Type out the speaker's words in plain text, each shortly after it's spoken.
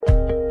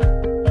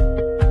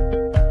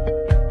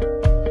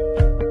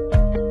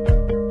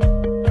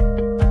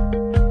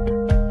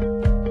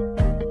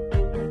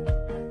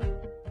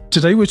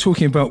Today we're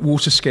talking about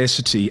water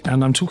scarcity,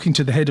 and I'm talking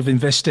to the head of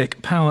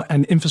Investec Power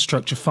and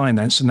Infrastructure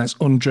Finance, and that's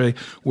Andre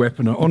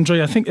Wepener.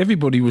 Andre, I think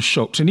everybody was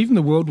shocked, and even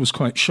the world was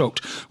quite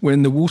shocked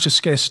when the water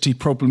scarcity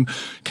problem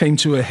came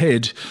to a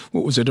head,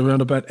 what was it,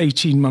 around about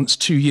 18 months,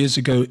 2 years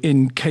ago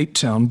in Cape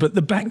Town. But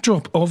the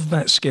backdrop of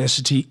that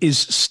scarcity is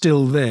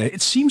still there.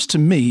 It seems to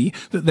me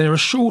that there are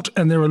short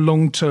and there are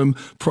long-term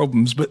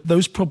problems, but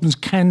those problems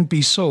can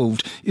be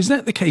solved. Is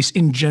that the case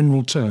in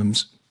general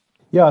terms?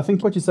 Yeah, I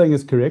think what you're saying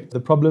is correct. The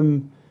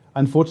problem,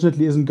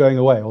 unfortunately, isn't going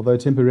away, although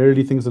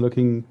temporarily things are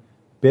looking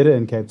better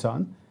in Cape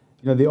Town.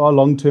 There are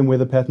long-term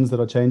weather patterns that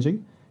are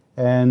changing,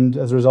 and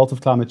as a result of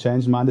climate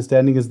change, my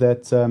understanding is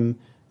that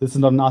this is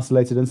not an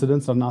isolated incident,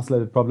 it's not an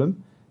isolated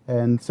problem,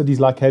 and cities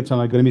like Cape Town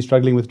are going to be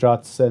struggling with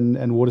droughts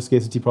and water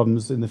scarcity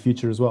problems in the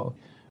future as well.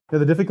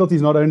 The difficulty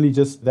is not only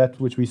just that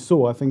which we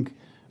saw. I think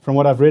from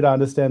what I've read, I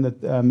understand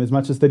that as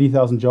much as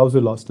 30,000 jobs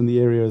were lost in the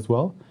area as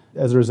well,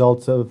 as a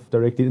result of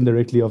directly,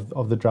 indirectly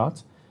of the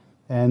drought.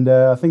 And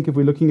I think if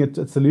we're looking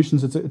at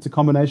solutions, it's a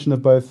combination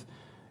of both,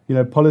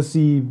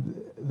 policy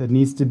that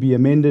needs to be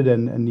amended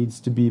and needs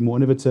to be more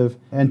innovative,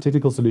 and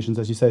technical solutions,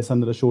 as you say,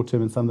 some that are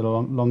short-term and some that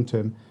are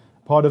long-term.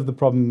 Part of the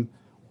problem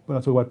when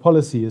I talk about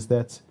policy is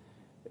that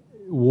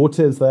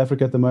water in South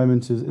Africa at the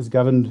moment is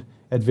governed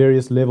at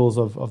various levels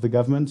of the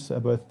government,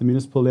 both the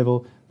municipal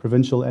level,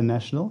 provincial and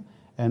national.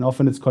 And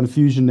often it's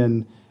confusion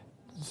and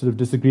sort of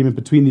disagreement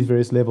between these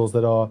various levels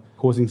that are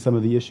causing some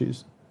of the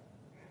issues.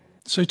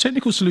 So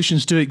technical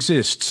solutions do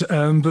exist,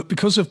 but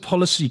because of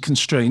policy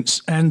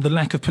constraints and the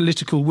lack of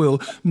political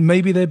will,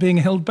 maybe they're being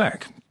held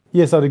back.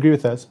 Yes, I'd agree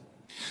with that.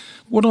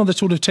 What are the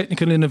sort of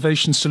technical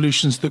innovation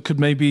solutions that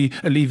could maybe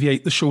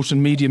alleviate the short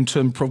and medium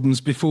term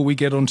problems before we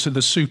get onto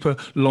the super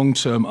long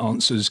term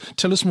answers?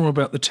 Tell us more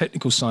about the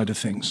technical side of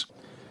things.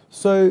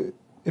 So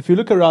if you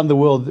look around the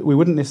world, we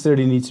wouldn't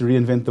necessarily need to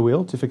reinvent the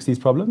wheel to fix these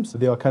problems.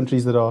 There are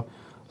countries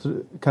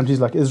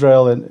like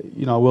Israel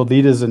and are world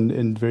leaders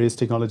in various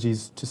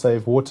technologies to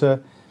save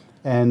water,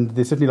 and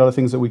there's certainly a lot of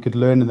things that we could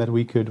learn and that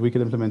we could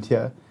implement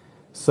here.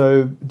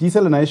 So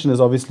desalination is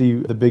obviously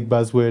the big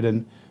buzzword,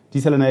 and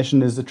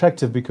desalination is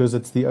attractive because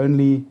it's the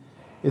only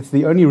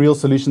real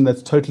solution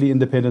that's totally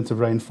independent of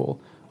rainfall,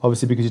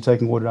 obviously because you're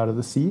taking water out of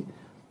the sea.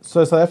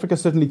 So South Africa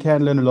certainly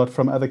can learn a lot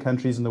from other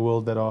countries in the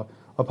world that are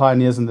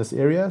pioneers in this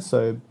area.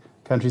 So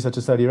countries such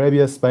as Saudi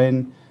Arabia,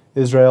 Spain,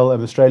 Israel,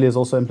 and Australia has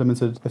also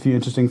implemented a few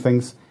interesting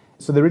things.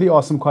 So there really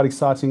are some quite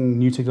exciting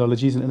new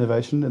technologies and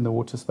innovation in the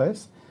water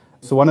space.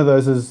 So one of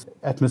those is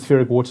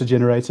atmospheric water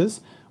generators,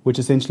 which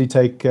essentially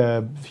take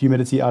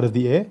humidity out of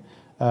the air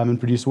and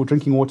produce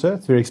drinking water.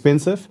 It's very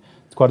expensive.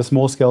 It's quite a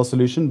small-scale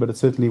solution, but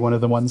it's certainly one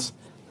of the ones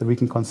that we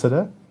can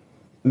consider.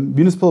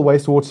 Municipal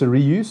wastewater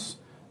reuse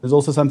is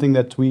also something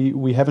that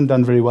we haven't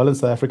done very well in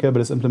South Africa, but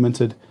it's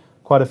implemented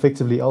quite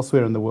effectively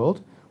elsewhere in the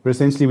world, where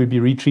essentially we'd be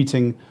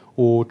retreating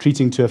or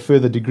treating to a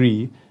further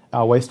degree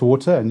our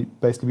wastewater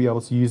and basically be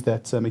able to use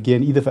that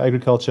again either for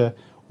agriculture,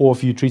 or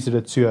if you treated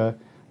it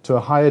to a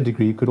higher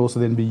degree, could also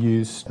then be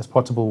used as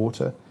potable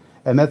water,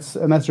 and that's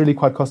really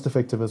quite cost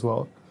effective as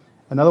well.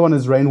 Another one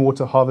is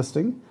rainwater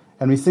harvesting,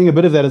 and we're seeing a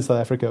bit of that in South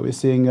Africa. We're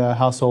seeing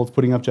households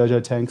putting up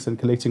JoJo tanks and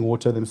collecting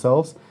water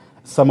themselves.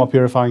 Some are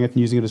purifying it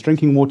and using it as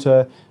drinking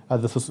water,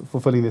 others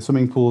for filling their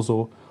swimming pools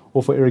or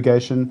for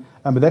irrigation,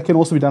 but that can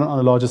also be done on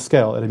a larger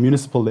scale at a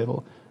municipal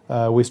level,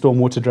 where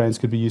stormwater drains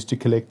could be used to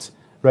collect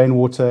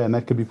rainwater, and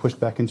that could be pushed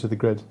back into the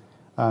grid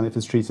if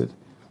it's treated.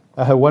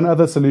 One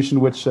other solution,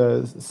 which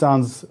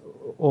sounds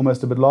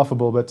almost a bit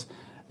laughable, but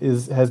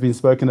has been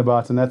spoken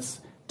about, and that's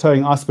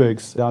towing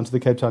icebergs down to the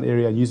Cape Town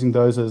area and using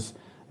those as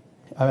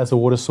a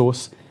water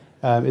source.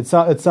 It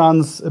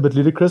sounds a bit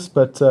ludicrous,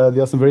 but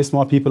there are some very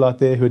smart people out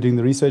there who are doing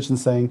the research and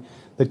saying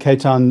that Cape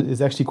Town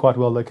is actually quite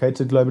well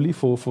located globally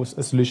for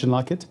a solution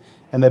like it,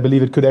 and they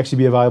believe it could actually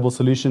be a viable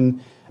solution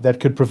that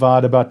could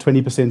provide about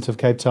 20% of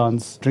Cape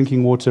Town's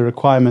drinking water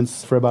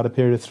requirements for about a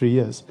period of 3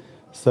 years.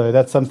 So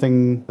that's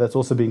something that's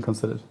also being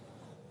considered.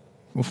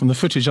 Well, from the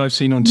footage I've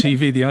seen on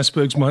TV, the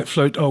icebergs might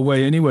float our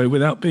way anyway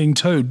without being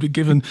towed, but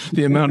given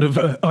the amount of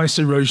ice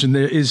erosion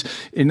there is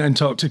in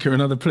Antarctica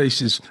and other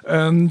places.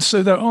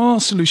 So there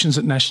are solutions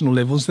at national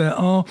levels. There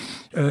are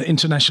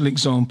international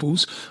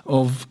examples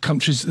of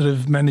countries that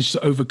have managed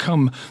to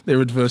overcome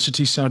their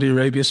adversity: Saudi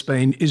Arabia,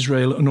 Spain,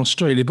 Israel and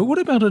Australia. But what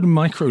about at a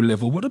micro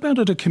level? What about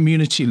at a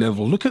community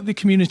level? Look at the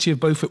community of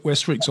Beaufort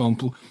West, for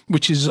example,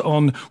 which is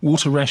on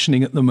water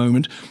rationing at the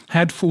moment,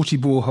 had 40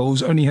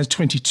 boreholes, only has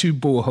 22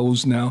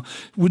 boreholes now.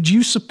 Would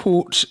you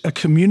support a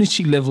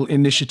community-level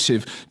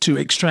initiative to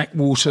extract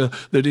water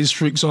that is,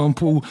 for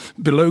example,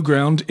 below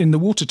ground in the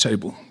water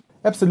table?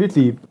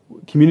 Absolutely.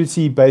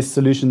 Community-based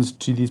solutions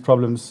to these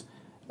problems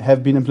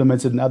have been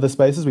implemented in other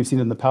spaces. We've seen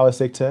it in the power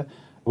sector,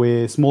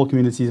 where small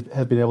communities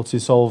have been able to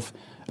solve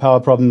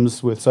power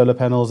problems with solar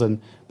panels and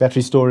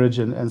battery storage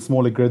and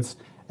smaller grids.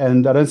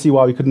 And I don't see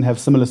why we couldn't have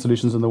similar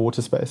solutions in the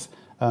water space.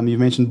 You've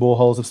mentioned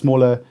boreholes of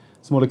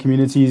smaller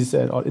communities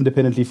and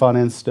independently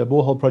financed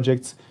borehole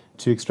projects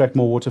to extract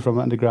more water from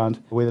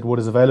underground where that water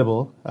is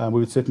available.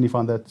 We would certainly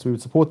find that we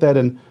would support that,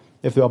 and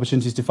if there are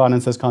opportunities to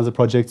finance those kinds of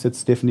projects,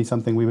 it's definitely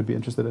something we would be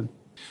interested in.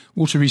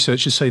 Water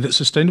researchers say that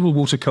sustainable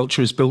water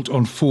culture is built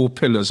on 4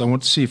 pillars. I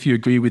want to see if you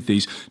agree with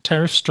these: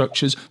 tariff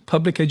structures,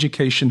 public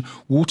education,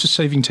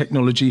 water-saving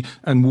technology,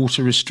 and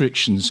water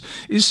restrictions.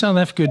 Is South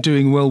Africa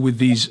doing well with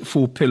these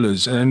 4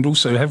 pillars? And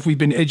also, have we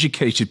been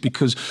educated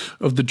because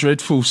of the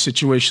dreadful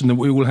situation that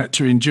we all had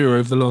to endure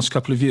over the last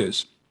couple of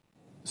years?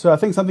 So I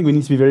think something we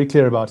need to be very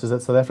clear about is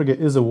that South Africa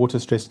is a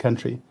water-stressed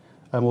country,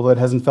 although it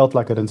hasn't felt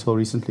like it until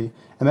recently.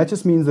 And that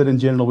just means that in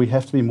general we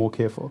have to be more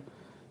careful.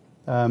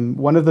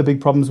 One of the big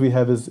problems we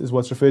have is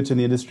what's referred to in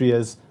the industry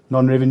as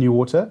non-revenue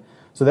water.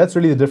 So that's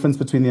really the difference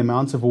between the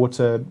amount of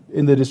water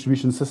in the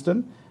distribution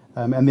system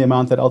and the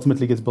amount that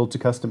ultimately gets billed to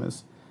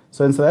customers.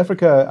 So in South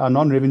Africa, our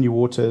non-revenue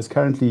water is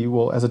currently,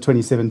 well, as of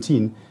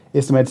 2017,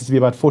 estimated to be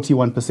about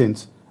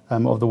 41%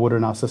 of the water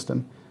in our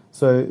system.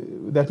 So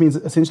that means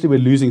essentially we're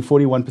losing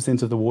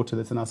 41% of the water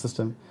that's in our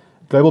system.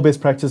 Global best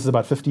practice is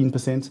about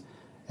 15%,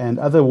 and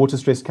other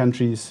water-stressed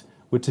countries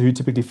who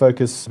typically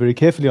focus very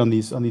carefully on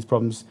these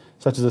problems,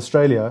 such as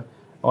Australia,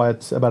 are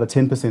at about a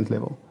 10%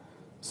 level.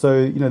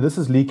 So this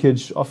is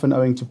leakage, often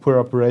owing to poor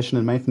operation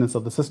and maintenance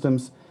of the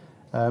systems,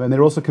 and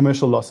there are also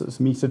commercial losses,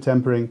 meter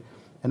tampering,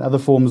 and other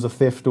forms of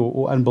theft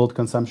or unbilled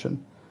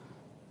consumption.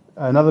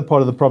 Another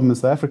part of the problem in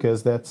South Africa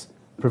is that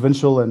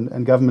provincial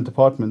and government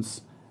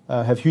departments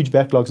have huge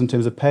backlogs in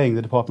terms of paying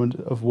the Department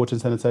of Water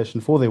and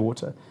Sanitation for their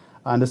water.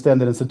 I understand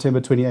that in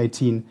September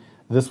 2018,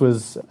 this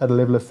was at a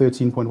level of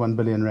 13.1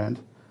 billion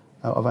rand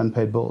of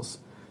unpaid bills.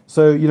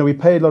 So, we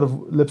pay a lot of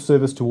lip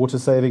service to water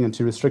saving and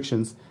to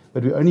restrictions,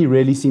 but we only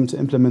really seem to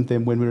implement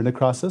them when we're in a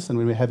crisis and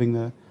when we're having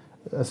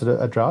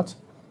a drought.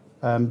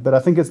 But I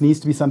think it needs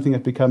to be something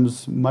that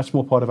becomes much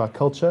more part of our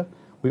culture.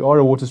 We are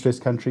a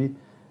water-stressed country,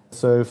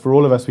 so for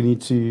all of us, we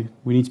need to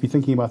be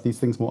thinking about these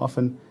things more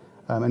often.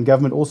 And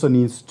government also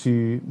needs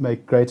to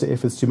make greater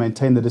efforts to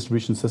maintain the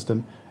distribution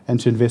system and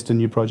to invest in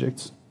new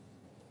projects.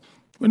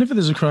 Whenever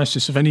there's a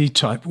crisis of any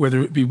type, whether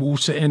it be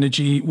water,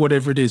 energy,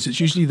 whatever it is, it's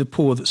usually the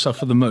poor that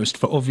suffer the most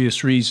for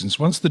obvious reasons.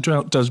 Once the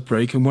drought does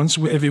break and once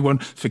everyone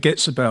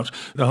forgets about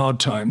the hard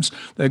times,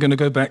 they're going to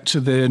go back to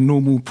their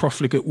normal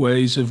profligate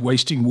ways of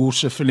wasting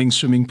water, filling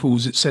swimming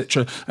pools,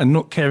 etc., and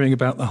not caring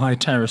about the high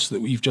tariffs that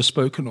we've just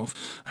spoken of.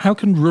 How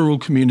can rural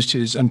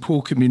communities and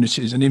poor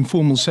communities and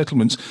informal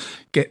settlements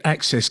get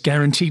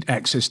guaranteed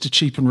access to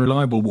cheap and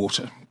reliable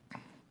water?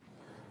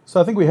 So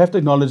I think we have to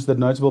acknowledge that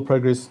notable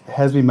progress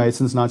has been made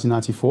since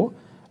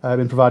 1994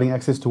 in providing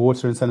access to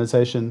water and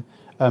sanitation,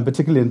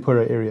 particularly in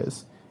poorer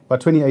areas. By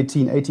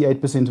 2018,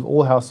 88% of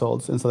all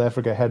households in South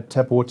Africa had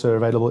tap water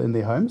available in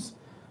their homes.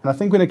 And I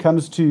think when it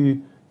comes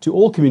to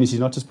all communities,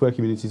 not just poor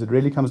communities, it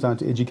really comes down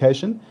to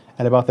education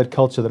and about that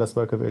culture that I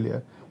spoke of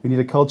earlier. We need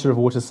a culture of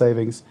water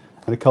savings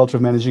and a culture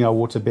of managing our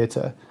water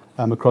better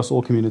across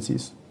all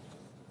communities.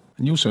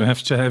 And you also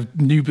have to have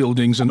new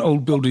buildings and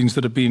old buildings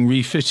that are being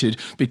refitted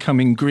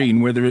becoming green,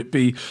 whether it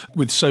be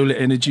with solar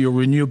energy or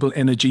renewable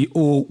energy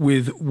or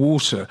with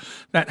water.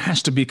 That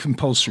has to be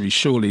compulsory,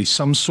 surely,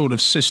 some sort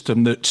of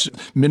system that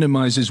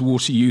minimises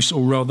water use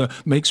or rather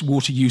makes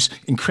water use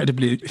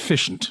incredibly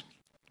efficient.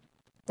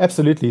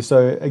 Absolutely.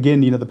 So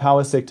again, the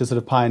power sector sort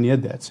of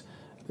pioneered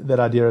that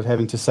idea of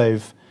having to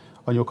save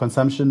on your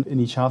consumption in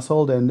each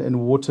household,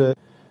 and water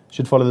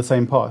should follow the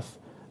same path.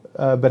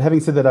 But having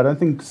said that, I don't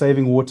think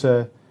saving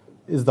water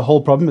is the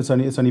whole problem. It's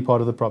only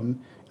part of the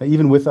problem.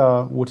 Even with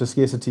our water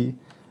scarcity,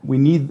 we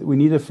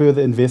need a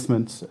further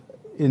investment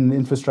in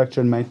infrastructure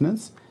and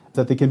maintenance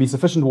so that there can be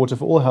sufficient water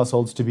for all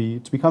households to be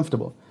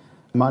comfortable.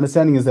 My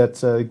understanding is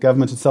that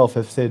government itself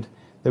have said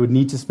they would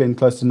need to spend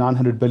close to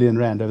 900 billion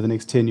rand over the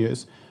next 10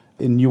 years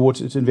in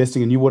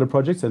investing in new water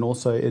projects and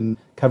also in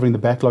covering the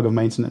backlog of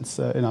maintenance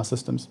in our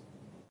systems.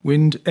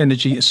 Wind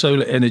energy,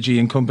 solar energy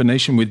in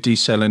combination with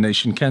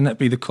desalination, can that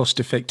be the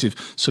cost-effective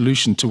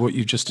solution to what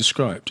you've just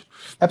described?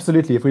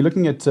 Absolutely. If we're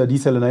looking at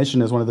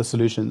desalination as one of the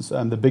solutions,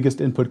 the biggest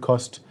input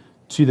cost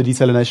to the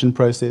desalination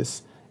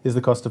process is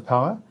the cost of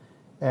power.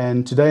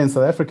 And today in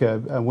South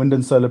Africa, wind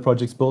and solar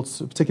projects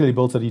particularly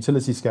built at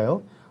utility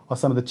scale, are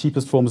some of the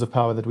cheapest forms of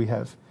power that we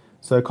have.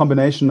 So a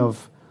combination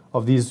of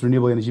these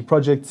renewable energy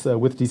projects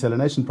with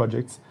desalination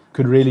projects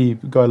could really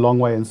go a long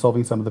way in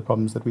solving some of the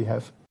problems that we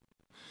have.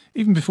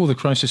 Even before the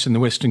crisis in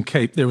the Western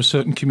Cape, there were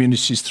certain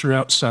communities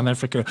throughout South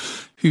Africa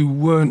who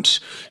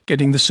weren't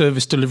getting the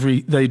service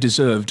delivery they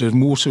deserved,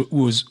 and water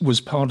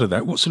was part of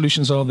that. What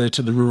solutions are there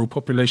to the rural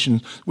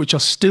population which are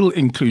still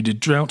included,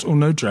 drought or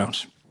no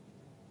drought?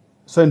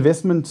 So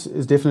investment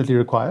is definitely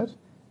required,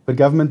 but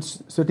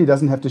government certainly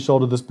doesn't have to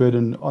shoulder this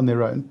burden on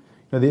their own.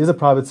 There is a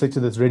private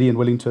sector that's ready and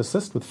willing to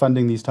assist with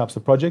funding these types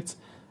of projects.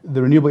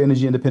 The Renewable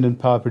Energy Independent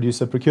Power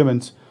Producer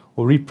Procurement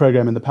or REAP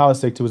program in the power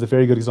sector was a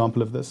very good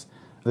example of this.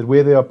 That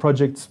where there are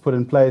projects put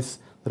in place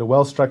that are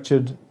well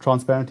structured,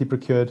 transparently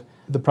procured,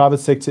 the private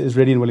sector is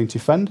ready and willing to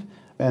fund,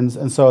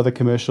 and so are the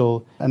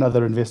commercial and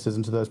other investors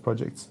into those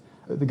projects.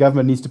 The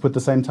government needs to put the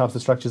same types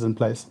of structures in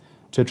place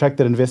to attract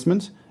that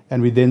investment,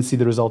 and we then see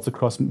the results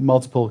across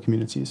multiple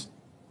communities.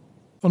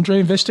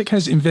 Andre, Investec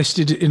has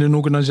invested in an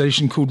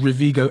organisation called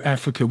Revigo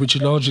Africa, which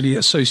is largely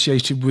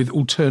associated with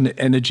alternate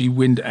energy,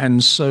 wind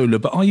and solar.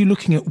 But are you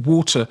looking at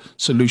water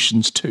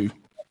solutions too?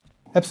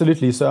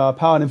 Absolutely. So our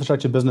power and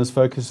infrastructure business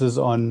focuses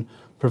on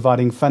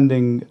providing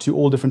funding to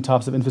all different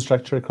types of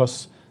infrastructure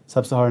across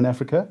sub-Saharan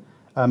Africa.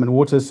 And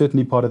water is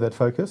certainly part of that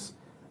focus.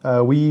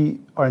 We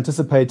are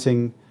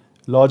anticipating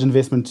large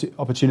investment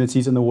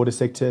opportunities in the water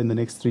sector in the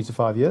next 3 to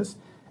 5 years.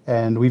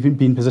 And we've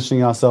been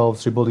positioning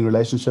ourselves through building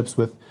relationships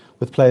with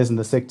players in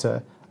the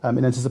sector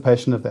in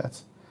anticipation of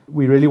that.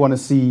 We really want to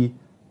see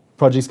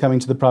projects coming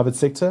to the private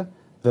sector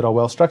that are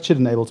well structured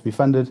and able to be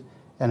funded,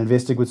 and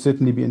Investec would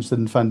certainly be interested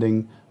in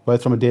funding,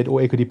 both from a debt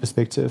or equity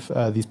perspective,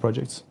 these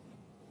projects.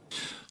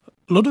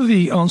 A lot of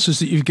the answers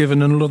that you've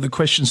given and a lot of the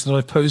questions that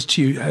I've posed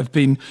to you have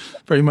been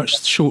very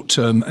much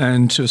short-term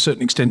and to a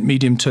certain extent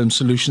medium-term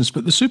solutions,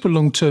 but the super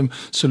long-term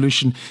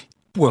solution,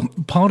 well,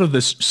 part of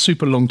this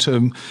super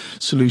long-term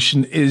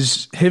solution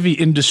is heavy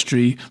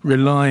industry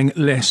relying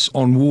less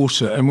on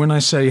water. And when I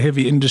say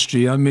heavy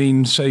industry, I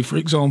mean, say, for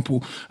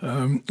example,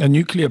 a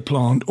nuclear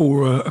plant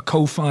or a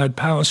coal-fired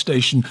power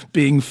station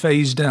being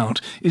phased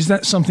out. Is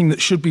that something that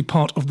should be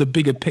part of the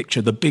bigger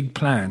picture, the big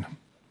plan?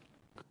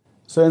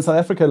 So in South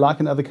Africa,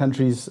 like in other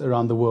countries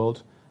around the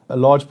world, a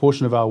large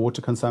portion of our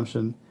water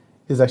consumption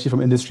is actually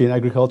from industry and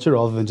agriculture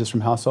rather than just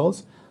from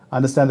households. I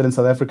understand that in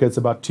South Africa, it's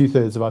about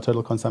 2/3 of our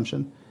total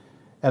consumption.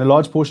 And a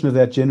large portion of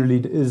that generally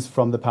is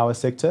from the power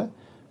sector,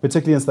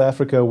 particularly in South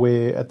Africa,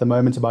 where at the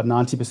moment about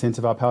 90%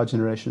 of our power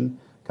generation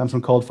comes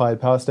from coal-fired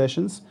power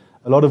stations.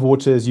 A lot of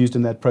water is used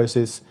in that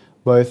process,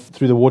 both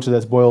through the water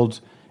that's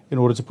boiled in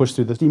order to push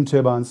through the steam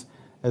turbines,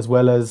 as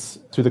well as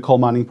through the coal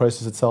mining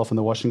process itself and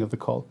the washing of the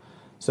coal.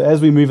 So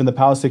as we move in the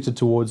power sector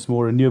towards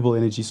more renewable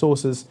energy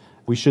sources,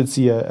 we should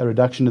see a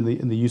reduction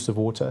in the use of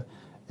water.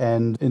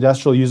 And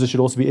industrial users should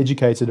also be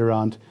educated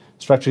around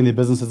structuring their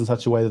businesses in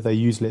such a way that they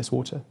use less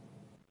water.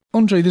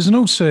 Andre, there's an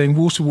old saying,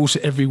 water, water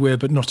everywhere,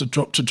 but not a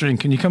drop to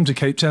drink. And you come to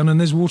Cape Town and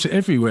there's water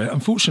everywhere.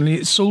 Unfortunately,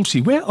 it's salty.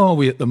 Where are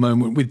we at the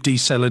moment with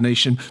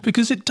desalination?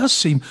 Because it does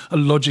seem a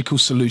logical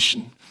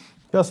solution.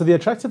 Yeah, so the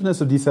attractiveness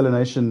of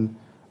desalination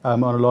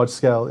on a large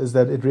scale is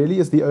that it really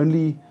is the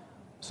only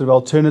sort of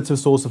alternative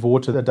source of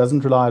water that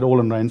doesn't rely at all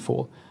on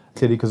rainfall,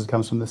 clearly because it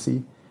comes from the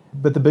sea.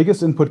 But the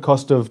biggest input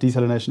cost of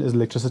desalination is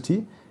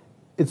electricity.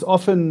 It's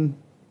often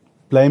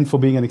blamed for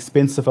being an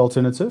expensive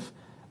alternative,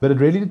 but it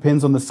really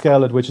depends on the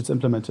scale at which it's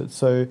implemented.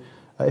 So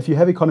if you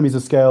have economies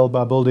of scale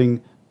by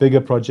building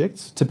bigger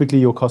projects, typically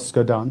your costs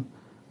go down.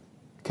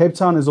 Cape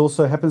Town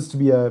happens to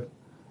be a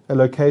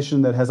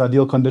location that has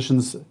ideal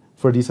conditions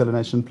for a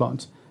desalination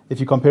plant. If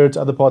you compare it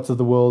to other parts of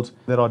the world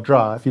that are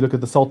dry, if you look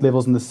at the salt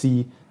levels in the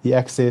sea, the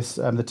access,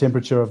 the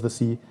temperature of the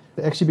sea,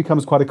 it actually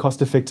becomes quite a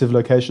cost-effective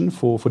location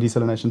for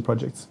desalination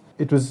projects.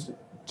 It was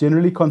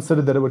generally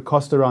considered that it would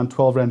cost around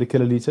 12 Rand a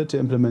kilolitre to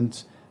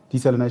implement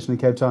desalination in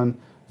Cape Town,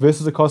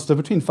 versus a cost of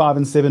between 5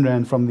 and 7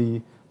 Rand from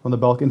the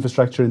bulk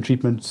infrastructure and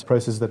treatment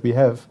process that we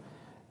have,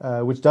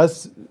 which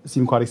does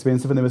seem quite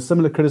expensive. And there were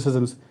similar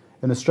criticisms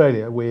in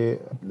Australia, where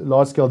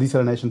large-scale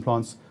desalination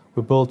plants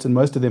were built in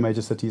most of their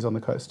major cities on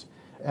the coast.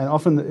 And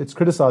often it's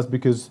criticised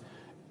because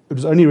it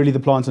was only really the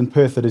plant in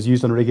Perth that is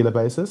used on a regular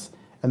basis,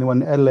 and the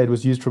one in Adelaide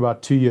was used for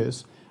about 2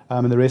 years,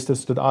 and the rest have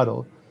stood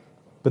idle.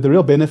 But the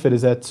real benefit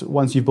is that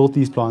once you've built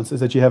these plants, is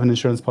that you have an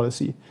insurance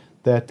policy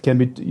that can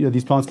be,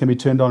 these plants can be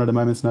turned on at a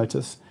moment's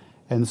notice.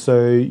 And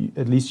so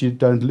at least you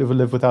don't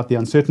live without the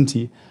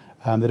uncertainty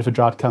that if a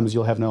drought comes,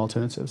 you'll have no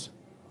alternatives.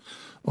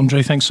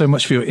 Andre, thanks so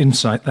much for your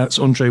insight. That's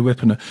Andre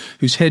Weppener,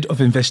 who's head of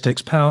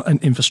Investec's Power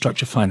and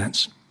Infrastructure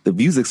Finance. The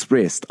views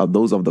expressed are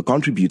those of the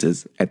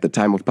contributors at the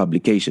time of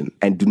publication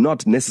and do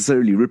not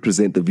necessarily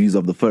represent the views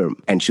of the firm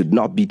and should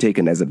not be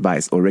taken as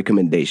advice or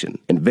recommendation.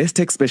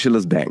 Investec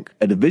Specialist Bank,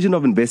 a division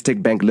of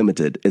Investec Bank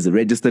Limited, is a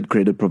registered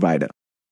credit provider.